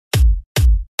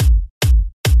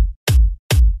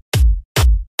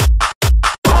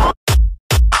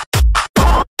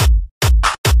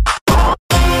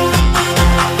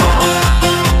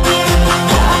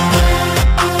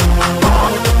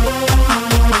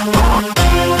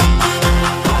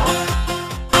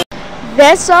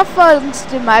Hvad så, folkens?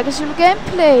 Det er Microsoft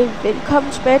Gameplay.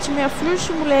 Velkommen tilbage til mere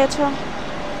flysimulator.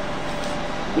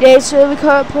 I dag sidder vi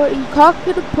på en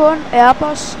cockpit på en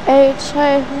Airbus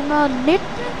A319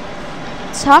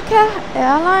 TACA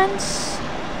Airlines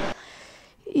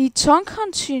i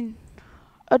toncontin.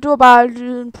 Og det var bare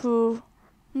lyden på...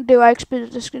 Det var ikke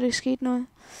spillet, der skulle ikke ske noget.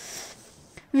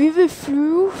 Vi vil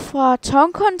flyve fra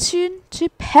toncontin til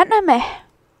Panama.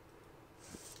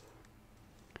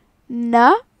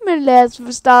 Nå, men lad os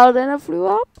få startet den og flyve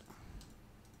op.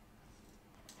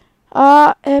 Og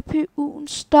APU'en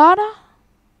starter.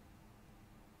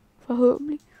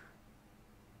 Forhåbentlig.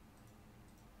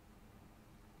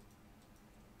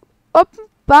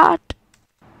 Åbenbart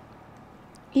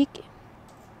ikke.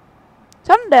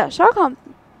 Sådan der, så kom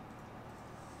den.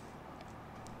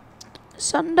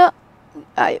 Sådan der.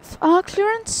 IFR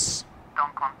clearance.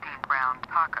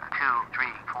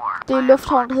 Det er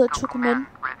lufthavn, der hedder toncontin.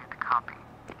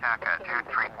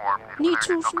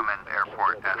 9000.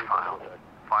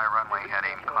 Fly runway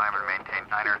heading, climb and maintain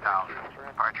 9,000.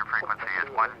 Departure frequency is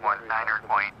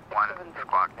 119.1,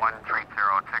 squawk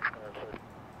 1306.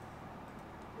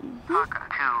 TACA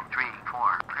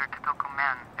 234, clear to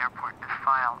Toncontin, airport is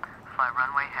filed. Fly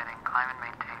runway heading, climb and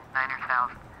maintain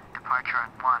 9,000. Departure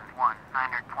at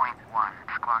 119.1,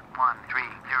 squawk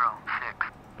 1306.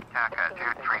 TACA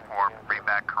 234,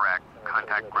 readback correct.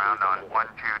 Contact ground on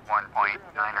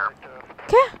 121.9er.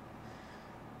 Okay.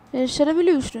 Sætter vi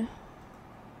lysene.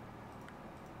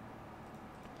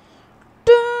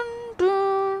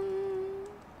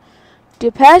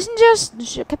 Dear passengers, this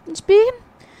is your captain speaking.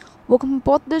 Welcome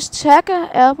aboard this TACA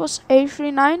Airbus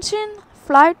A319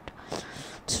 flight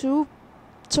to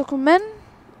Toncontin,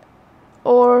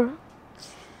 or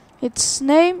its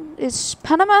name is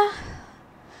Panama.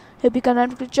 You'll be gonna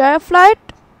enjoy a flight.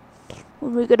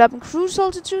 When we get up in cruise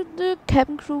altitude, the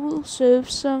cabin crew will serve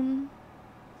some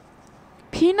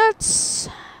peanuts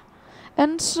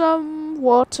and some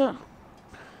water.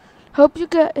 Hope you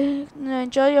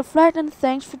enjoy your flight, and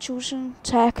thanks for choosing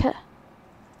TACA.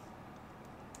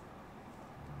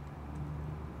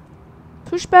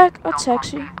 Pushback or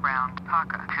taxi? Ground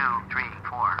TACA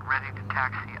 234, ready to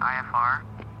taxi IFR.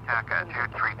 TACA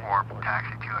 234,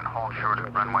 taxi to and hold short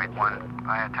of runway 1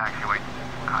 via taxiway.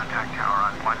 Contact tower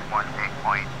on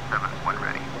 118.7 when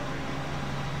ready.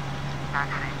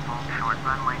 Taxi, hold short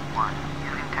runway 1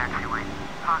 using taxiway.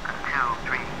 TACA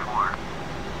 234.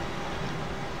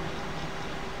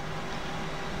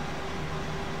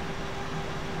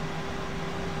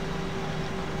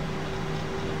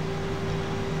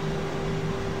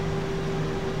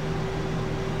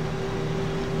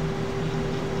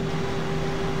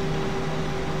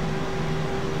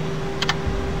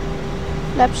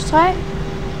 Flaps 3.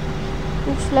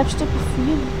 Flaps det på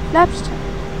 4. Flaps 3.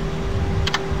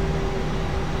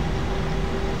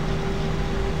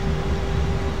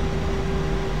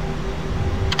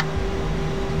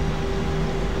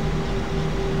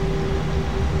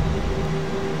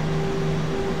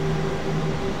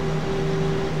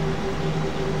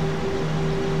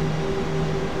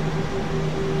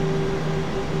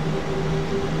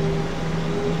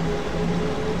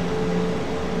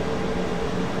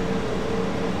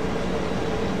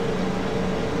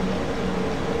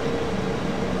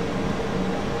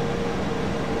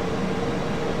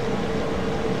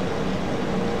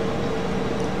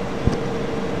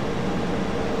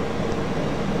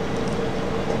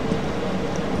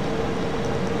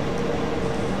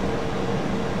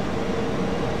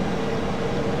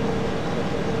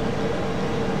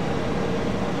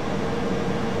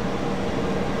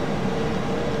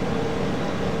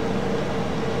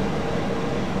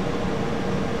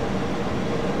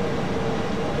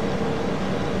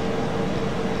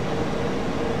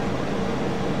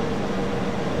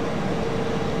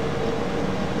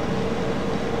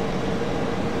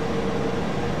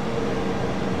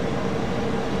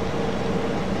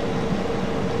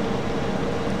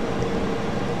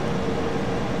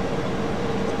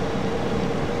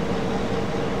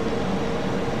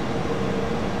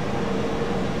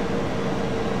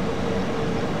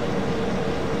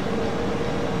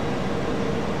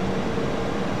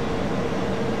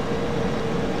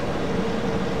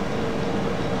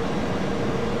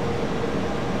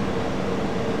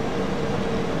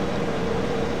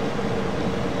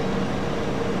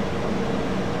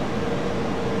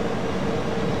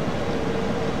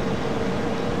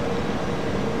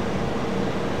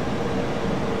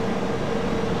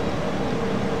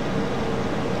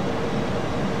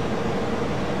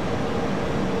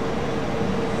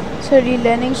 Så er de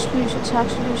landingslys og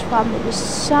taxilys frem med det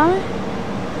samme.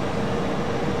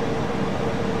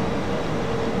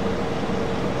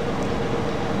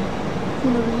 Nu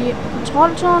er vi lige på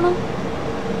kontroltårnet.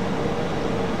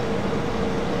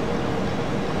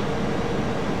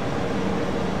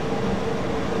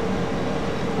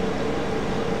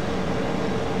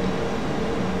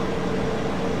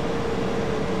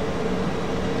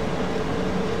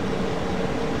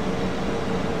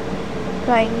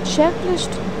 Der er ingen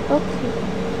checklist. Okay.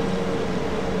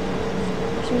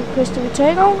 Så requester vi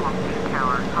takeoff.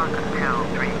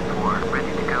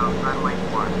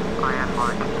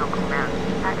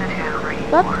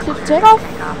 Godt, klip takeoff.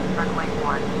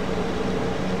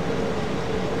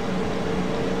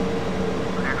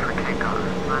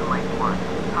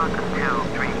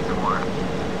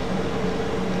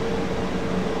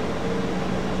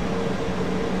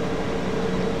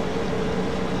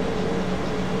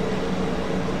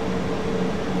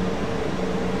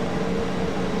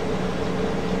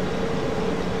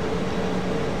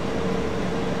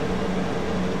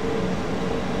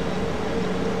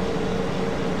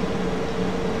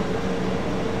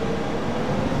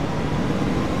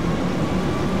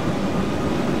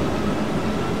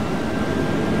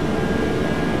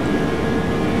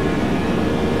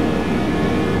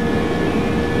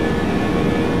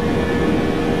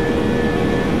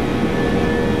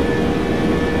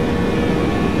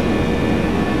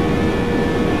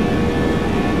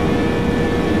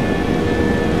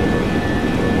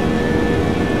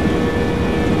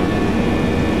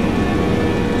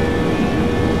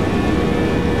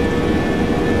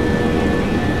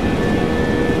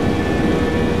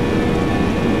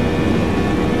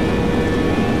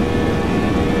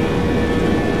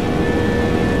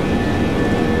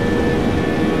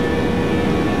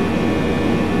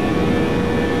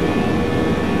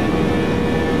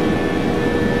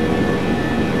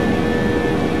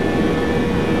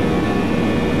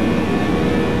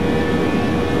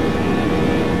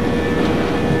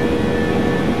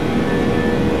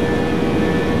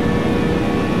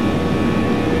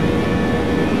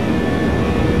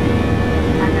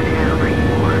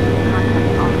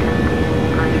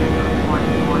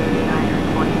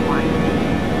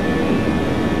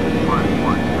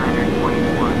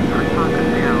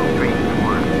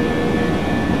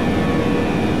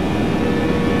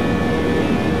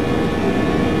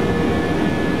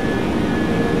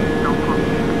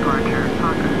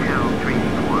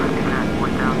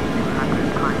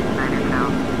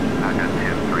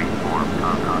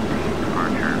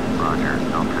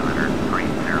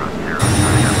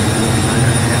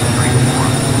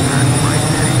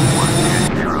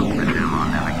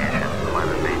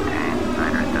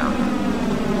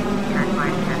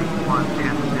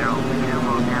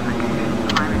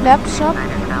 Laptop.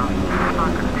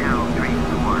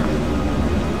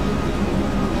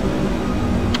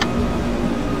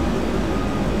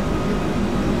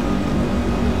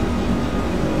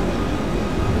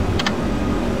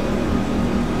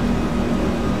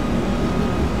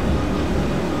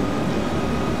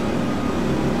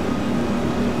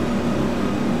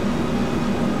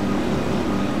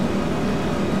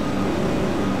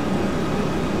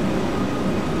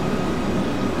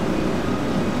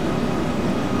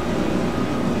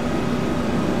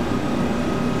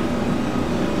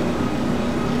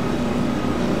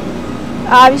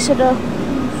 Vi sætter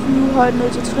flyvehøjden ned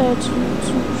til 23.000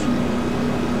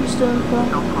 i stedet for.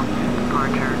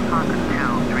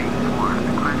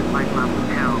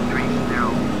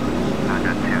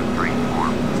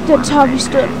 Den tager vi i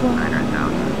stedet for.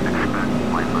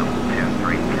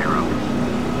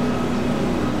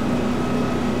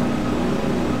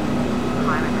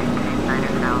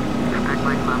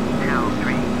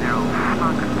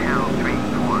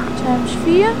 Times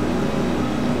 4.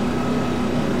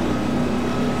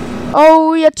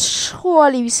 Og jeg tror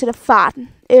lige, vi sætter farten,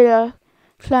 eller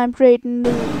climb raten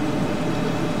ned.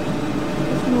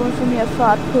 Hvis nu får mere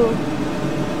fart på.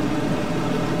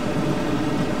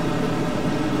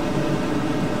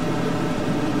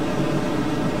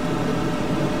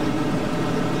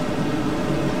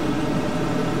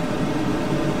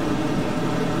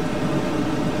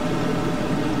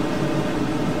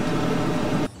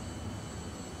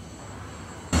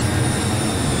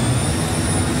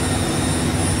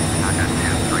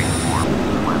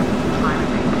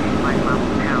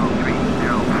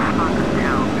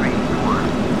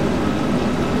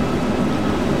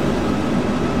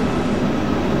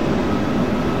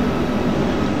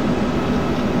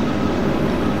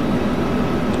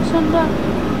 Sådan der.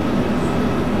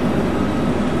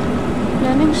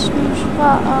 Landingslys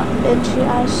fra og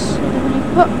NTI sætter vi lige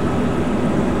på.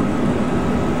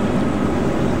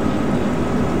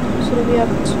 Så det er vi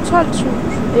op til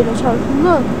 12.000 eller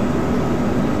 1200.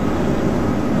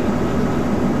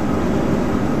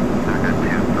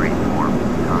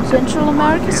 Central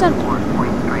America Center.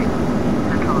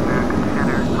 Central America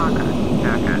Center, TACA.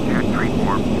 TACA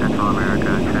 234, Central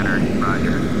America Center,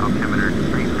 roger. Altimeter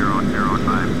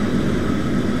 3005.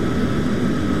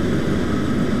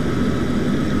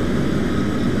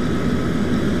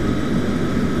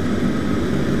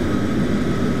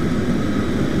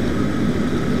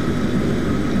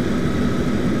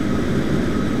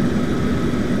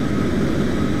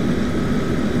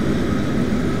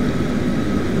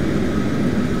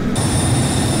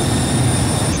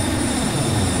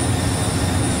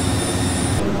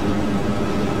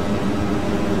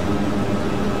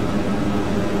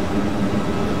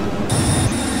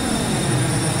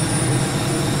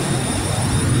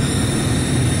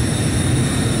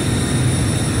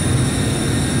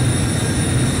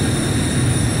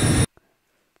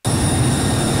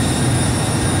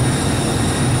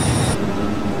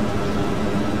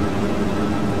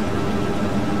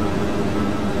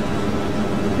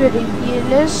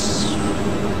 ILS.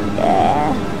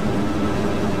 Ja,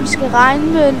 vi skal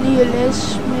regne med en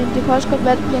ILS, men det kan også godt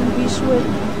være, at det bliver en visuel.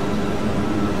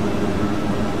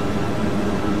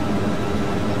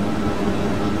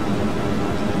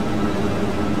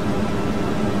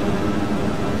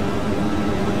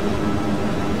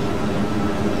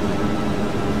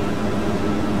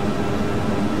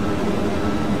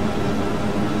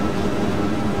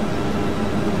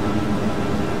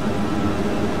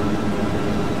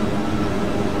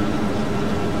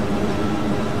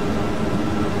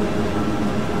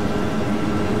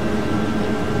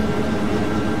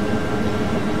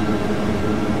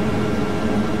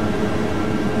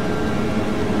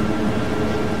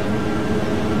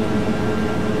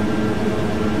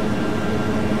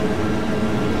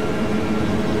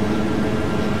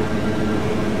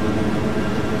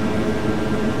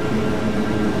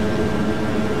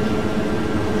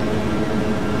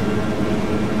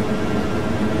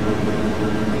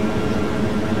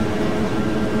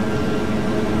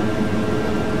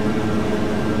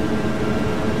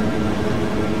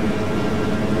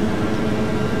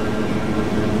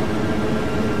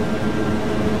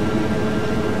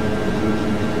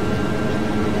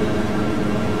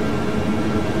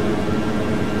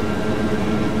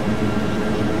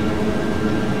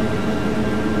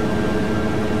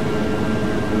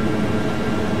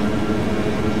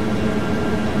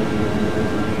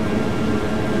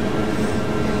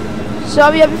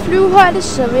 Så vi er ved flyvehøjde,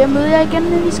 så vil jeg møde jer igen,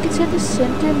 når vi skal til at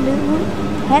descente ned mod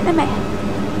Panama.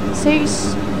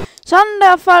 Ses. Sådan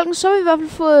der, folkens, så har vi i hvert fald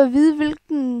fået at vide,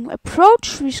 hvilken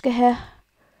approach vi skal have.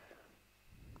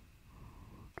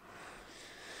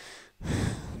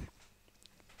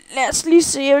 Lad os lige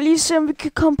se. Jeg vil lige se, om vi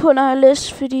kan komme på en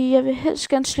ILS, fordi jeg vil helst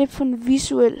gerne slippe for en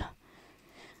visuel.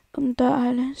 Om der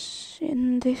er ILS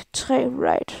inden det er 3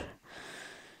 right.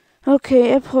 Okay,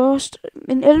 jeg prøver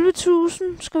en 11.000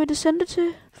 skal vi descende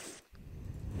til.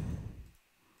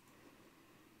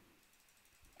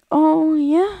 Og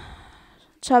ja, så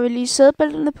tager vi lige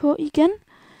sædebælterne på igen.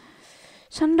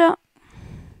 Sådan der.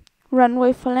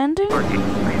 Runway for landing.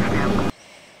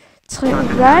 3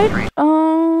 right, og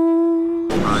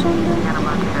sådan der.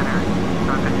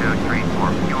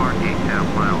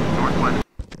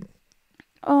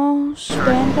 Og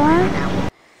standby.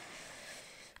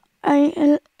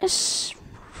 ILS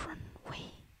runway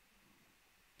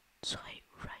 3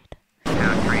 right.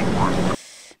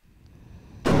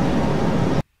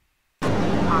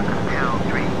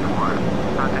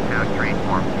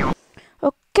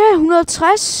 Okay,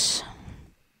 160.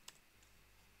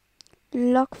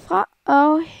 Log fra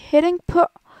og heading på.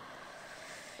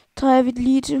 Drejer vi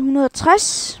lige til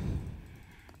 160.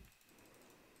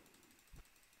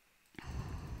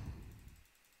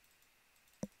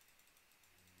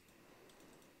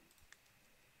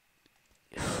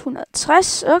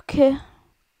 Okay.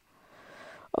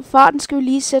 Og farten skal vi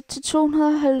lige sætte til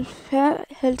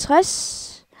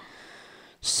 250.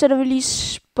 Så sætter vi lige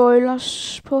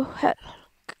spoilers på halv.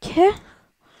 Okay.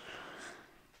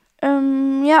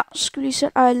 Ja, skal vi lige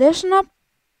sætte ILS'en op.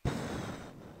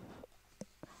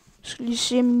 Skal lige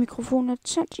se, om mikrofonen er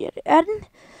tændt. Ja, det er den.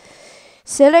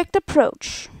 Select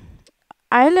approach.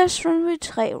 ILS runway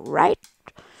 3 right.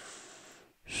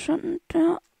 Sådan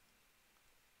der.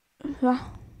 Ja.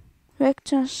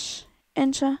 Vectors.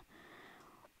 Enter.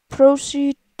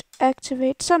 Proceed.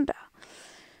 Activate. Sådan der.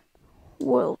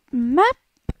 World map.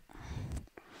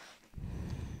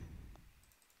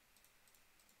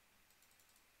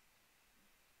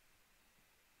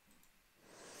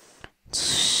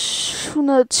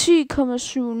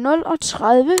 .110,70 og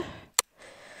 30.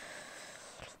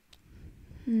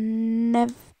 Nav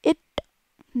 1.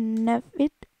 Nav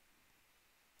 1.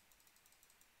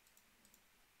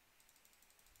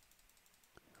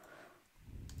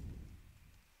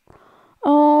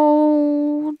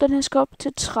 Den her skal op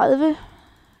til 30.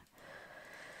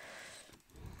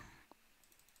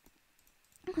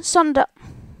 Sådan der.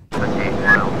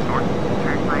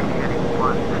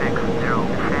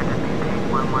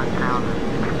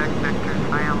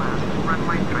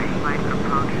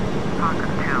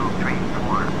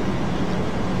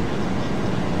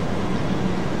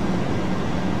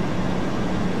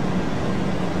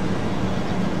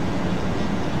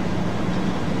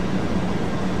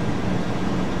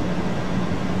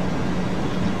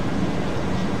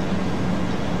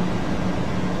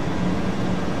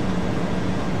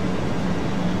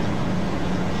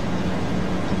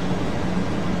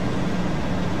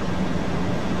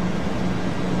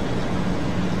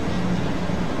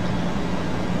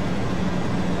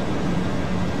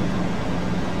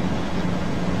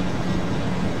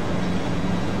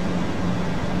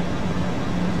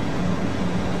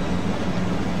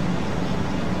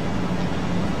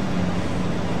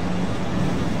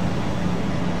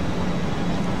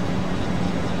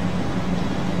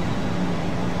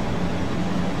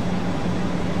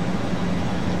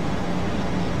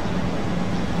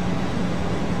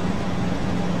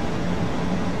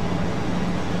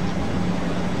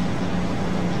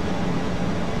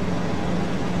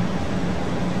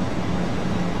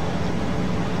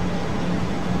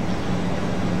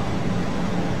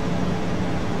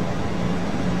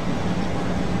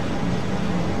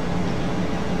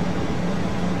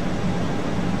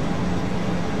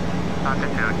 TACA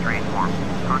 234,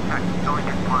 contact going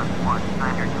at 11,927,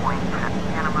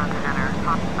 Panama Center,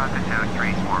 TACA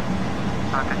 234,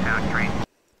 TACA 234.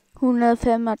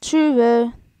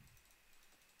 125.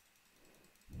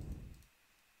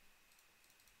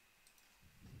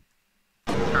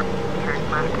 Turn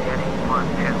left heading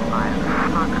 125,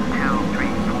 TACA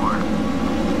 234.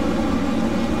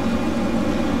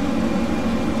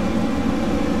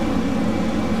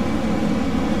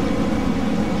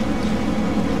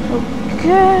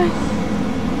 Okay.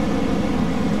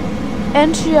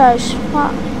 Anti-ice fra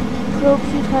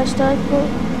Pro-Kit har jeg stadig på.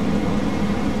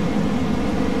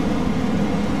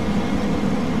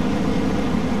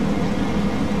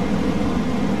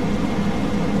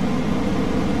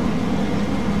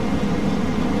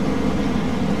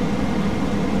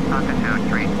 TACA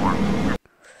 234.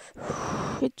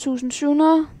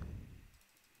 1700.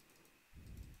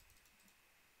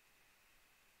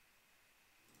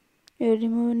 Ja, det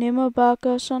må være nemmere bare at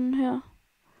gøre sådan her.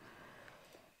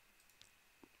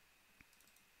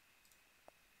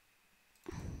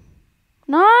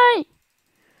 Nej!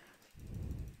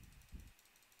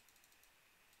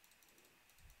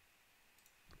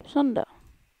 Sådan der.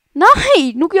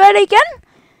 Nej! Nu gjorde jeg det igen!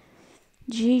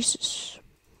 Jesus.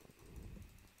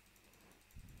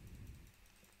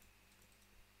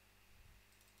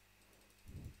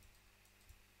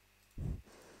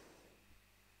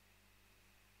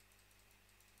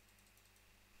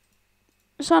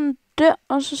 Sådan der,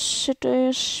 og så sætter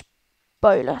jeg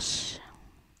spoilers.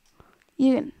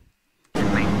 Igen.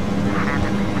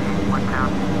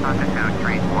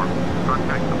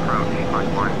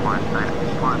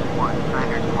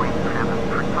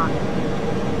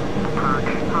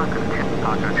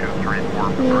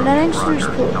 Landingslys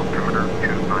på.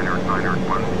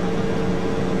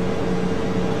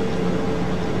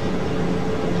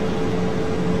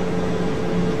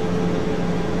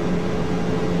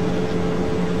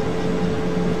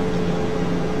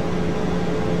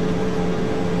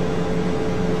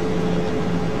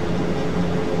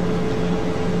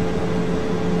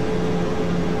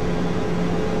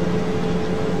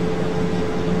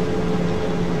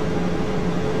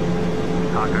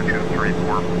 TACA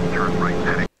 234, turn right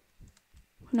heading.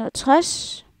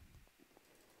 160.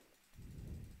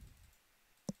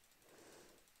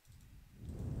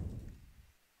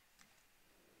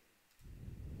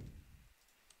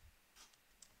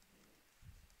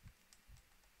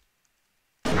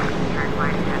 Turn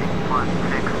right heading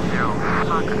 160,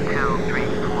 TACA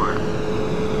 234.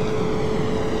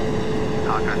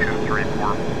 TACA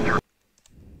 234, turn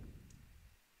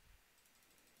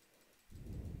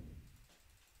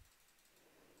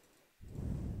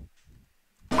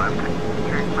left.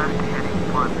 Turn left heading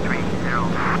 130,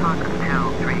 TACA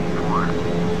 234.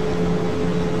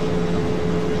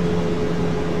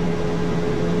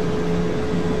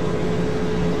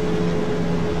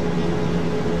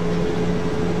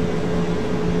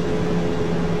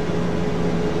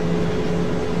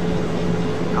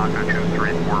 TACA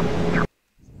 234, turn left.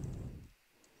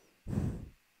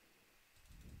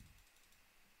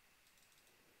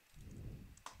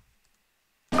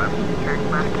 Turn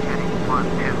left heading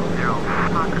 120,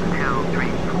 TACA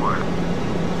 234.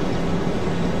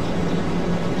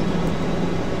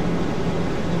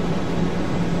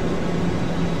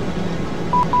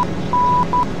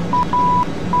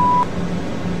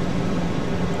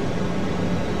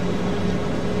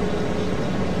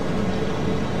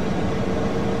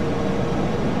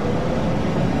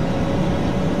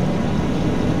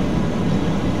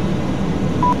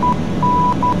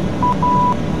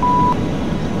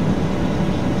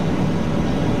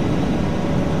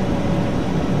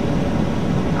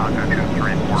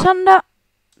 Sådan der.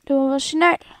 Det var vores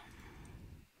signal.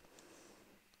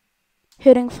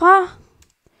 Heading fra.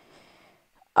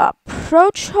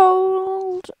 Approach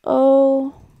hold.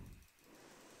 Og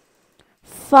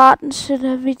farten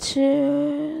sætter vi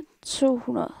til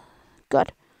 200.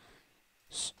 Godt.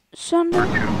 Sådan der.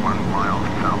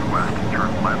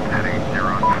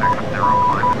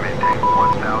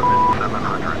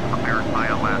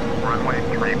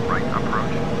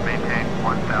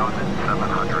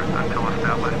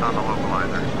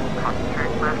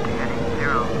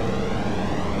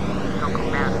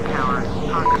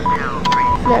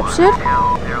 Flaps it.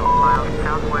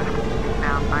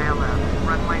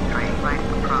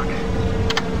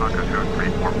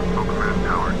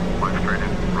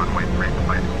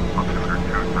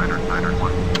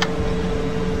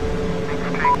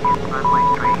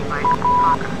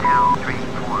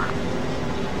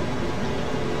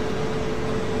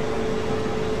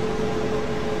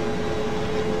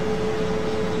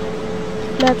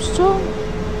 Flaps 2.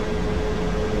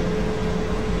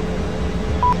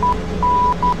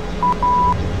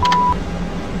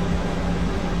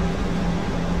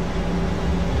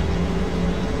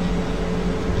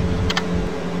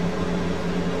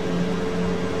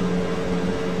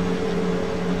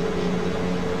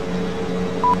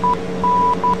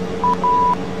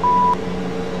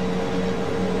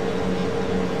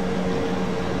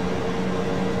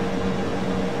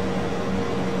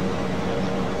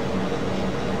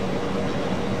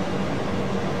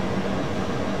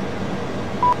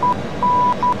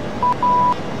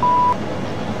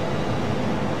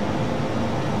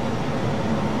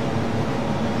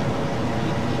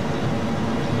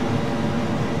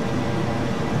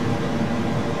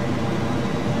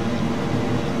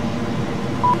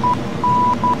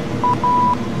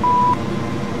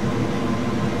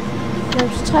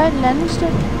 Flaps 3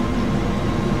 landingssted.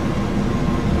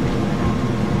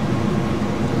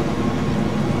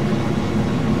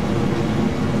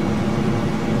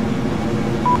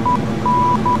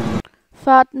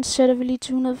 Farten sætter vi lige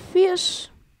til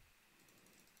 180.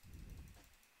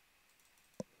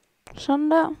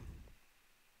 Sådan der.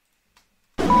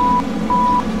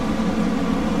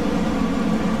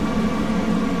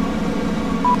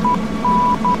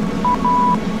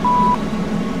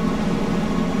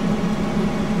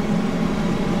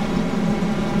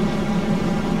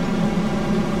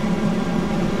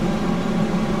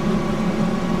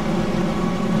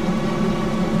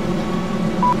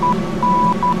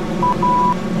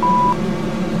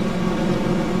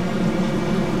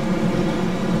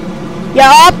 Jeg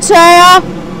optager.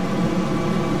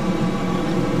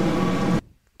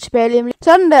 Tilbage lige om lidt.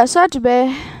 Sådan der, så er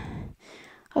tilbage.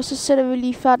 Og så sætter vi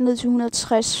lige farten ned til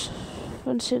 160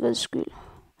 for en sikkerheds skyld.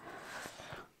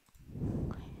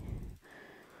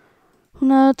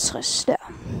 160 der.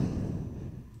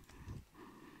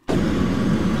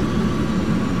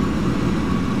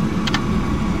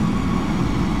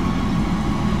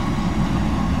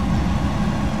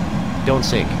 Don't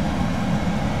sink.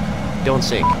 Don't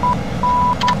sink.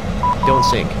 Don't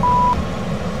sink.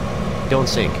 Don't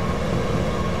sink.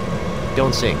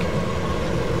 Don't sink.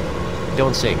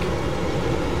 Don't sink.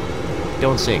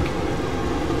 Don't sink.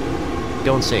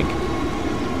 Don't sink.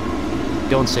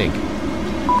 Don't sink.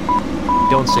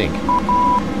 Don't sink.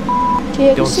 Okay,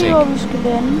 jeg kan se, hvor vi skal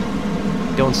lande.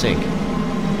 Don't sink.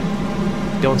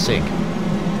 Don't sink.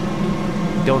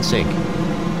 Don't sink.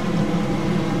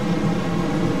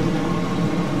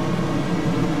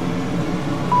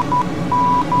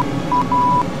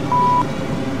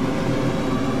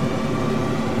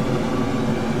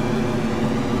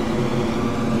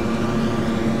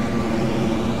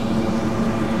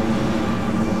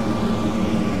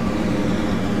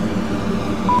 Don't sink.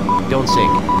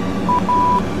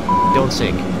 Don't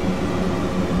sink.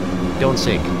 Don't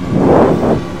sink.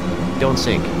 Don't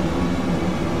sink.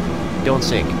 Don't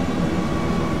sink.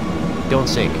 Don't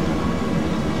sink.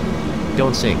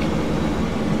 Don't sink.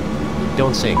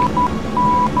 Don't sink.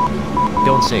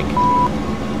 Don't sink.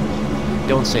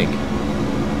 Don't sink.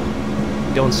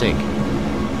 Don't sink.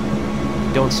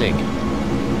 Don't sink.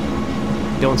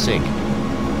 Don't sink.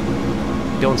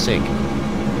 Don't sink.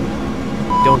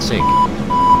 Don't sink.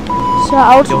 Så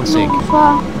autopilot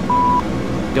fra.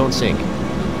 Don't sink.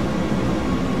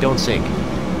 Don't sink.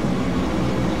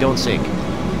 Don't sink.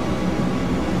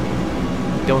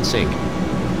 Don't sink.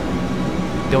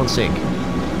 Don't sink.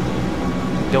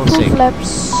 Don't Full sink.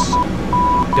 flaps.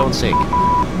 Don't sink.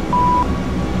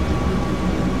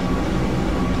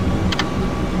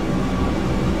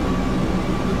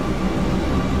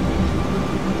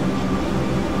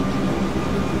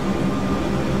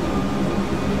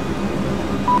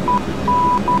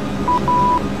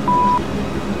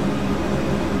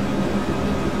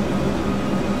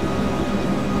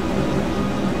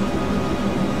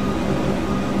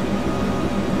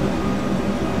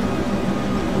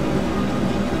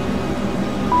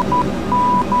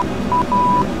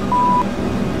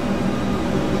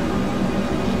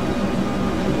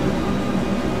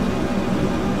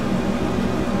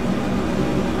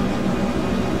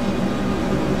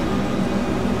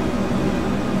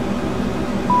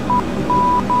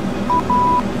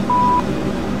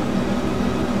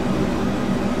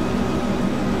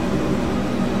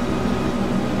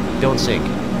 Don't sink.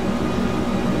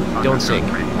 Don't sink.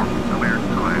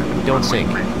 Don't sink.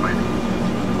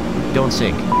 Don't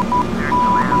sink.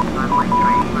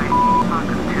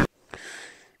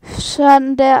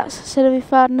 Sådan der, så sætter vi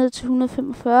farten ned til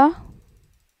 145.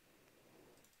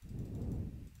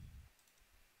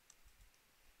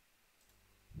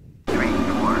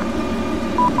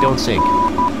 Don't sink.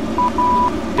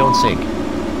 Don't sink.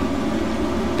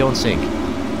 Don't sink.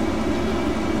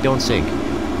 Don't sink.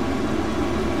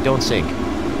 Don't sink.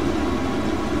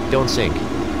 Don't sink.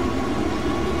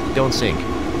 Don't sink.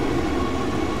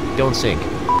 Don't sink.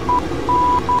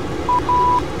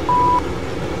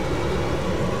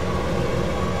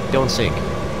 Don't sink.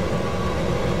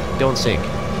 Don't sink.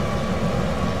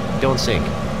 Don't sink.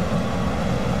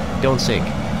 Don't sink.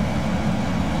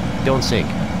 Don't sink.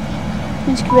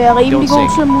 Man skal være rimelig god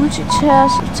til at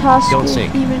multitaske,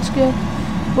 fordi man skal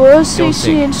både se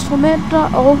sine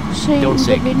instrumenter og se ud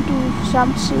af vinduet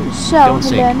samtidig, især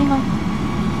ved landinger.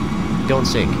 Don't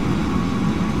sink.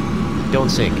 Don't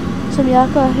sink. Som jeg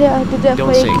gør her, det er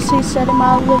derfor jeg ikke kan se særlig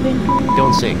meget ud af vinduet.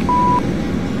 Don't sink.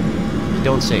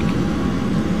 Don't sink.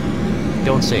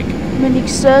 Don't sink. Men I kan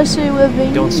stadig se ud af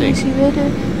vinduet, hvis I ved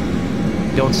det.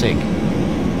 Don't sink.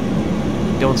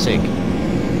 Don't sink.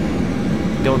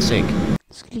 Don't sink.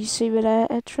 Jeg skal lige se, hvad der er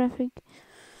af traffic.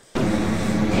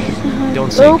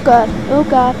 Don't sink. Oh god, oh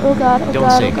god, oh god, oh god,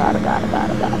 Don't sink. oh god, oh god, oh god,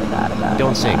 oh god, oh god, oh god.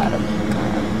 Don't sink.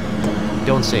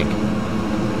 Don't sink.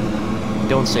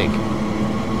 Don't sink.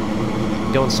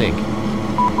 Don't sink.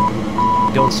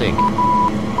 Don't sink.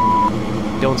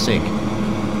 Don't sink.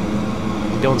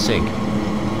 Don't sink.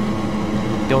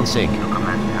 Don't sink.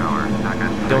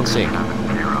 Don't sink.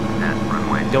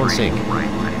 Don't sink.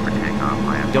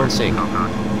 Don't sink.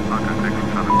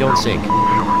 Don't sink.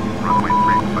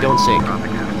 Don't sink.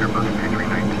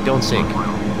 Don't sink.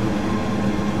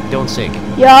 Don't sink.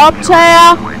 Jeg optager.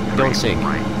 Don't sink.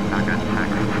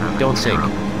 Don't sink.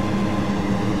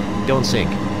 Don't sink.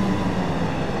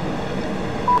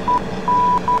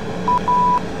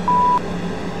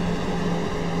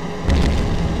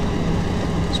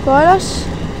 Spoilers.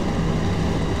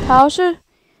 Pause.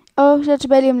 Og så er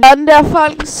tilbage lige om lidt. Der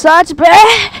folk, så er tilbage.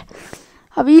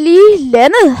 Har vi lige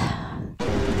landet.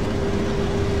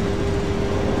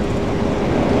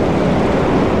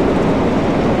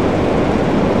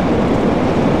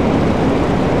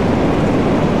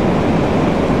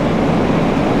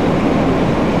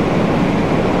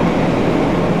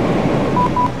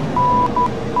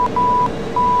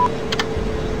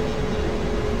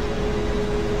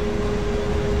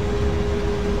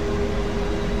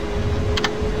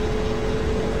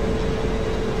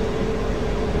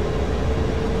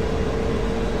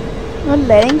 Og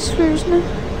landingslysene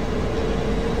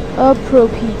og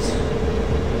propheat.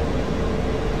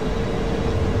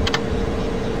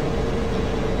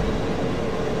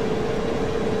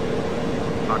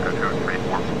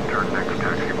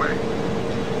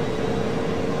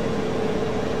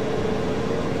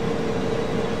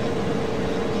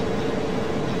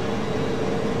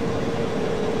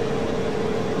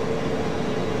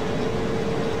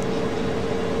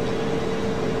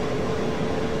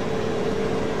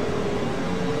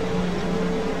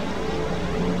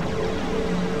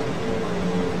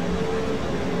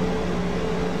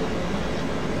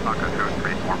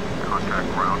 Contact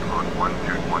ground on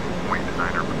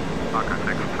 121.9er. TACA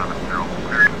 670,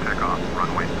 clear to take off.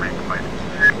 Runway 3 flight.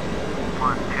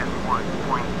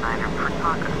 121.9er for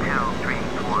TACA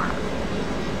 234.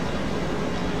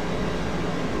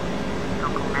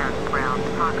 Local net ground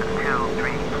TACA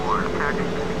 234. Taxi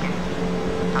to the gate.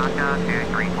 TACA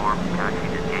 234. Taxi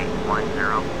to gate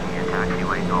 10. Via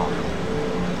taxiway Golf.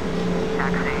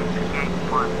 Taxi to gate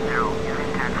 10.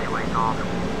 Using taxiway Golf.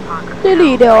 Det er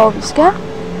lige derovre, vi skal.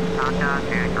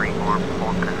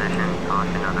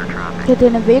 Ja,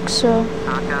 den er væk, så...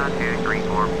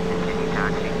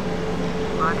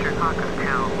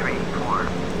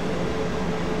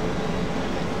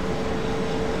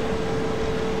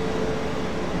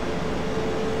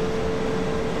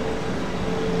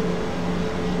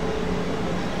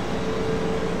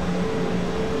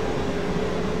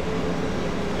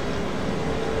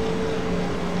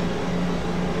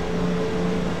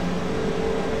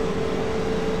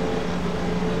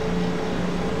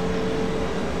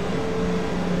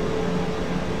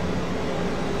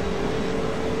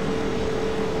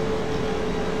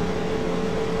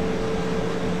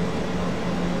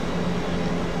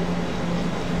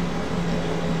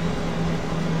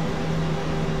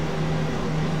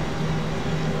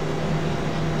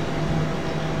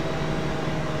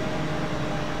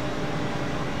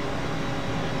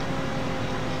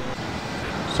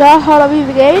 Så holder vi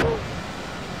ved gaten.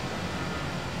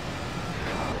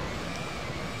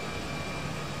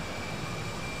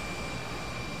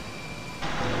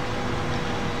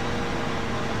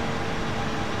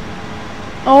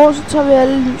 Og så tager vi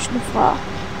alle lysene fra.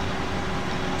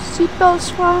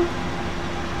 Seatbelts fra.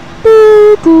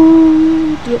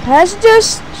 Dear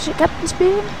passengers, Captain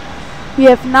speaking. We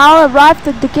have now arrived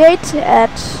at the gate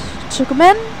at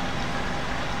TACA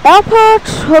Airport.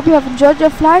 Hope you have enjoyed your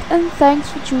flight and thanks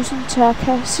for choosing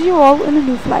TACA. See you all in a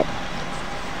new flight.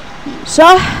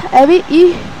 Så er vi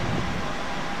i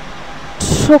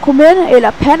TACA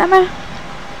eller Panama.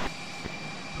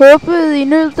 Håber I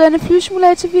nød denne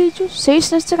flysimulator video.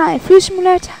 Ses næste gang i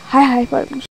flysimulator. Hej hej folkens.